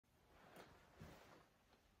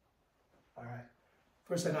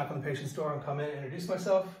First, I knock on the patient's door and come in and introduce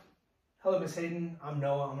myself. Hello, Miss Hayden. I'm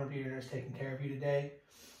Noah. I'm going to be your nurse taking care of you today.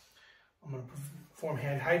 I'm going to perform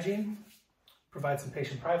hand hygiene, provide some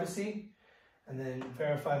patient privacy, and then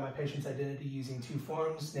verify my patient's identity using 2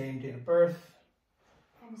 forms, name, date of birth.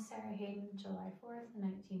 I'm Sarah Hayden, July 4th,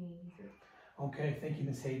 1983. Okay, thank you,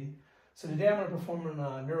 Miss Hayden. So today I'm going to perform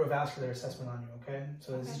a Neuro Vascular assessment on you, okay?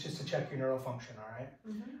 So this is just to check your neural function, all right?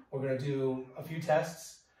 We're going to do a few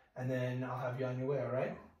tests, and then I'll have you on your way, all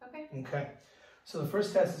right? Okay. Okay. So the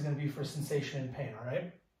first test is going to be for sensation and pain, all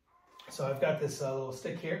right? So I've got this little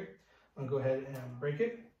stick here. I'm going to go ahead and break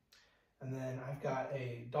it. And then I've got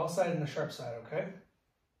a dull side and a sharp side, okay?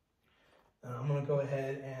 And I'm going to go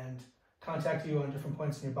ahead and contact you on different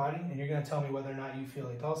points in your body, and you're going to tell me whether or not you feel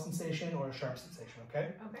a dull sensation or a sharp sensation,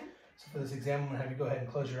 okay? Okay. So for this exam, I'm going to have you go ahead and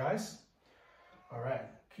close your eyes. All right.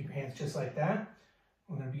 Keep your hands just like that.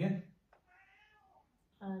 We're going to begin.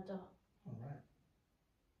 Dull. All right.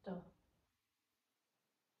 Dull.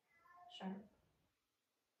 Sharp.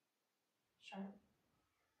 Sharp.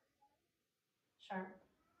 Sharp.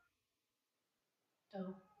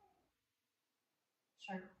 Dull.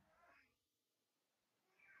 Sharp.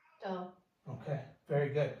 Dull. Okay, very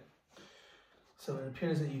good. So it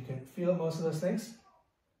appears that you can feel most of those things.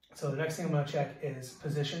 So the next thing I'm going to check is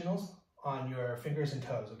positionals on your fingers and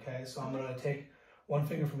toes, okay? So I'm going to take one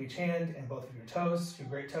finger from each hand and both of your toes, your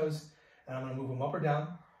great toes, and I'm going to move them up or down,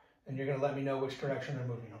 and you're going to let me know which direction they're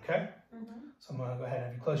moving, okay? So I'm going to go ahead and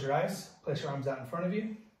have you close your eyes, place your arms out in front of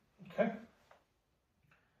you, okay?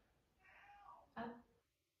 Up.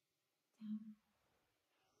 Down.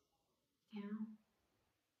 Down.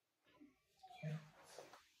 Okay.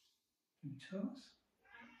 Your toes.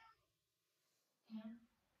 Down.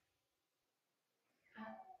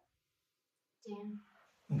 Up. Down.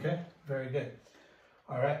 Okay, very good.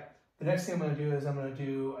 All right, the next thing I'm going to do is I'm going to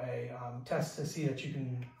do a test to see that you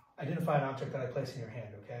can identify an object that I place in your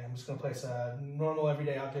hand, okay? I'm just going to place a normal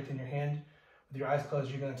everyday object in your hand. With your eyes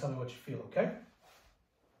closed, you're going to tell me what you feel, okay?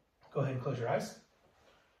 Go ahead and close your eyes.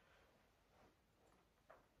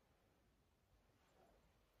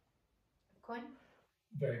 Coin.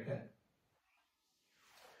 Very good.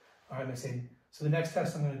 All right, Miss Hayden. So the next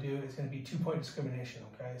test I'm going to do is going to be 2-point discrimination,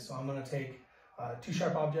 okay? So I'm going to take 2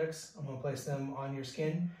 sharp objects, I'm going to place them on your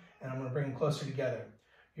skin, and I'm going to bring them closer together.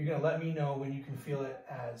 You're going to let me know when you can feel it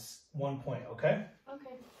as 1 point, okay?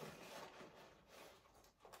 Okay.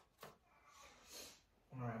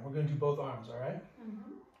 All right, we're going to do both arms, all right?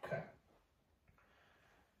 Okay.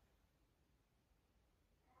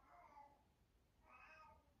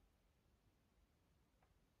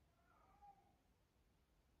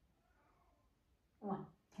 One.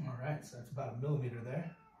 All right, so that's about 1 millimeter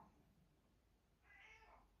there.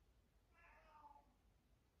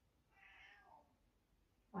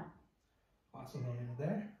 One. Also 1 millimeter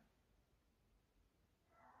there.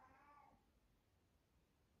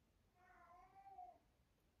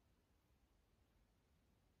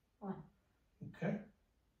 One. Okay.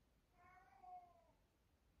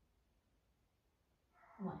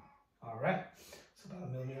 One. All right, so about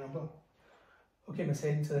 1 millimeter on both. Okay, Miss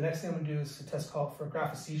Hayden, so the next thing I'm going to do is a test called for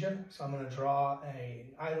graphesthesia. So I'm going to draw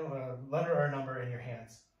a letter or a number in your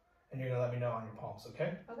hands, and you're going to let me know on your palms,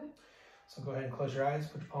 okay? Okay. So go ahead and close your eyes,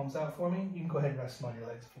 put your palms out for me. You can go ahead and rest them on your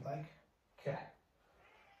legs if you'd like. Okay.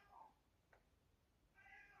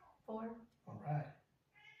 4. All right.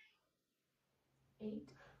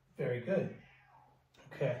 8. Very good.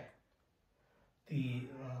 Okay. The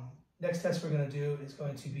next test we're going to do is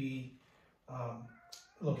going to be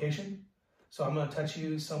location. So I'm going to touch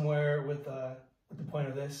you somewhere with the point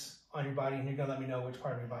of this on your body, and you're going to let me know which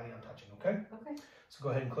part of your body I'm touching, okay? Okay. So go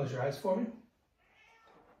ahead and close your eyes for me.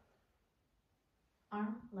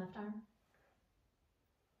 Arm, left arm.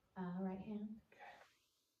 Right hand. Okay.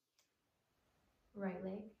 Right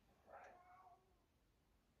leg.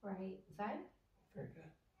 Right side. Very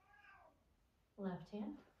good. Left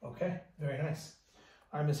hand. Okay, very nice.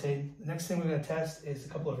 All right, Miss Hayden, the next thing we're going to test is a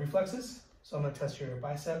couple of reflexes. So I'm going to test your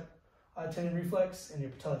bicep tendon reflex and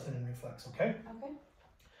your patella tendon reflex, okay? Okay.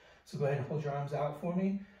 So go ahead and hold your arms out for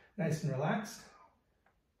me, nice and relaxed.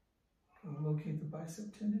 Locate the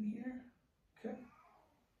bicep tendon here, okay?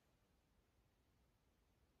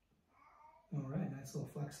 All right, nice little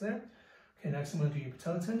flex there. Okay, next I'm going to do your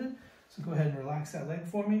patella tendon. So go ahead and relax that leg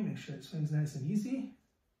for me, make sure it swings nice and easy.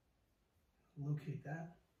 Locate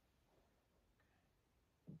that.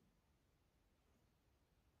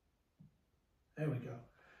 There we go.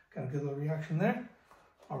 Got a good little reaction there.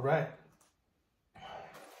 All right.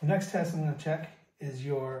 The next test I'm going to check is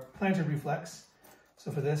your plantar reflex.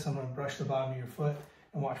 So for this, I'm going to brush the bottom of your foot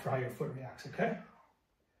and watch for how your foot reacts, okay?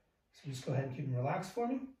 So just go ahead and keep them relaxed for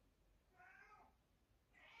me.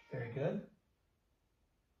 Very good.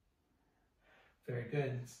 Very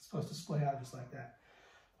good. It's supposed to splay out just like that.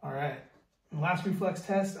 All right. And last reflex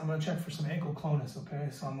test, I'm going to check for some ankle clonus, okay?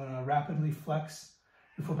 So I'm going to rapidly flex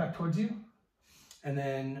your foot back towards you, and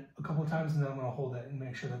then a couple of times, and then I'm going to hold it and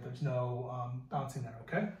make sure that there's no bouncing there,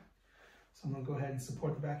 okay? So I'm going to go ahead and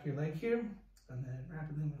support the back of your leg here, and then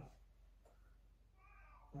rapidly move.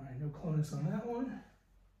 All right, no clonus on that one.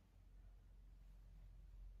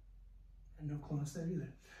 And no clonus there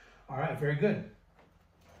either. All right, very good.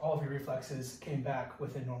 All of your reflexes came back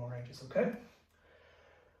within normal ranges, okay?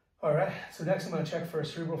 All right, so next I'm going to check for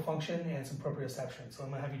cerebral function and some proprioception. So what I'm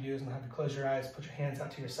going to have you do is I'm going to have you close your eyes, put your hands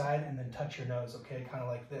out to your side, and then touch your nose, okay? Kind of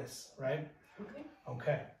like this, right? Okay.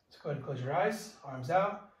 Okay, so go ahead and close your eyes, arms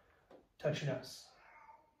out, touch your nose.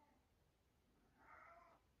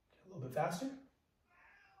 Okay, a little bit faster.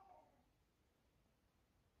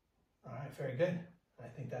 All right, very good. I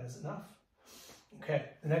think that is enough. Okay,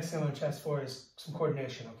 the next thing I'm going to test for is some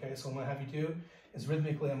coordination, okay? So what I'm going to have you do is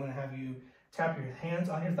rhythmically, I'm going to have you tap your hands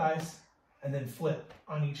on your thighs and then flip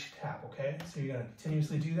on each tap, okay? So you're going to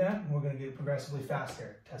continuously do that, and we're going to get progressively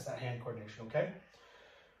faster. Test that hand coordination, okay?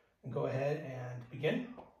 And go ahead and begin.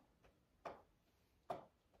 A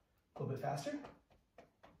little bit faster.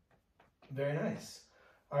 Very nice.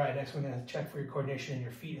 All right, next we're going to check for your coordination in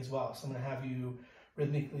your feet as well. So I'm going to have you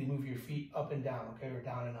rhythmically move your feet up and down, okay, or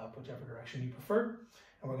down and up, whichever direction you prefer.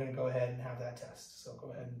 And we're going to go ahead and have that test. So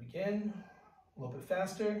go ahead and begin. A little bit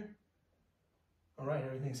faster. All right,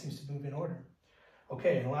 everything seems to move in order.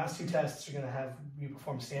 Okay, and the last two tests are going to have you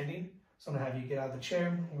perform standing. So I'm going to have you get out of the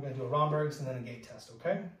chair. We're going to do a Romberg's and then a gait test,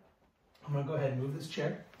 okay? I'm going to go ahead and move this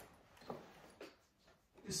chair,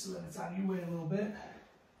 just so that it's out of your way a little bit.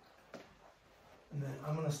 And then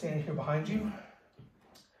I'm going to stand here behind you.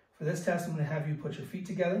 For this test, I'm going to have you put your feet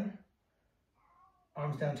together,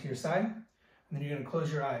 arms down to your side, and then you're going to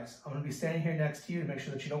close your eyes. I'm going to be standing here next to you to make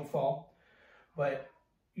sure that you don't fall, but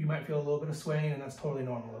you might feel a little bit of swaying, and that's totally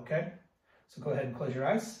normal, okay? So go ahead and close your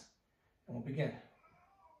eyes, and we'll begin.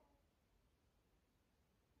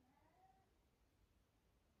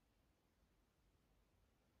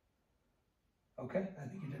 Okay, I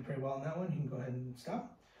think you did pretty well on that one. You can go ahead and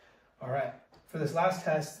stop. All right, for this last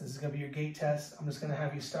test, this is going to be your gait test. I'm just going to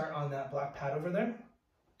have you start on that black pad over there.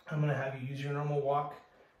 I'm going to have you use your normal walk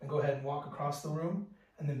and go ahead and walk across the room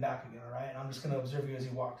and then back again, all right? And I'm just going to observe you as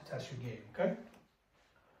you walk to test your gait, okay?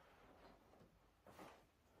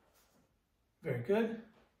 Very good.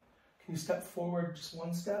 Can you step forward just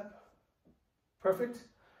one step? Perfect.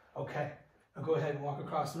 Okay, now go ahead and walk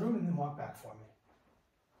across the room and then walk back for me.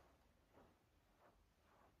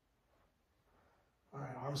 All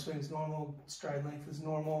right, arm swing is normal, stride length is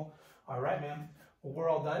normal. All right, ma'am. Well, we're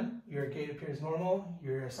all done. Your gait appears normal.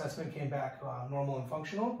 Your assessment came back normal and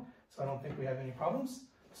functional, so I don't think we have any problems.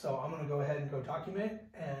 So I'm going to go ahead and go document,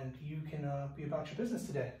 and you can be about your business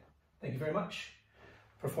today. Thank you very much.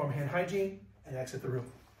 Perform hand hygiene and exit the room.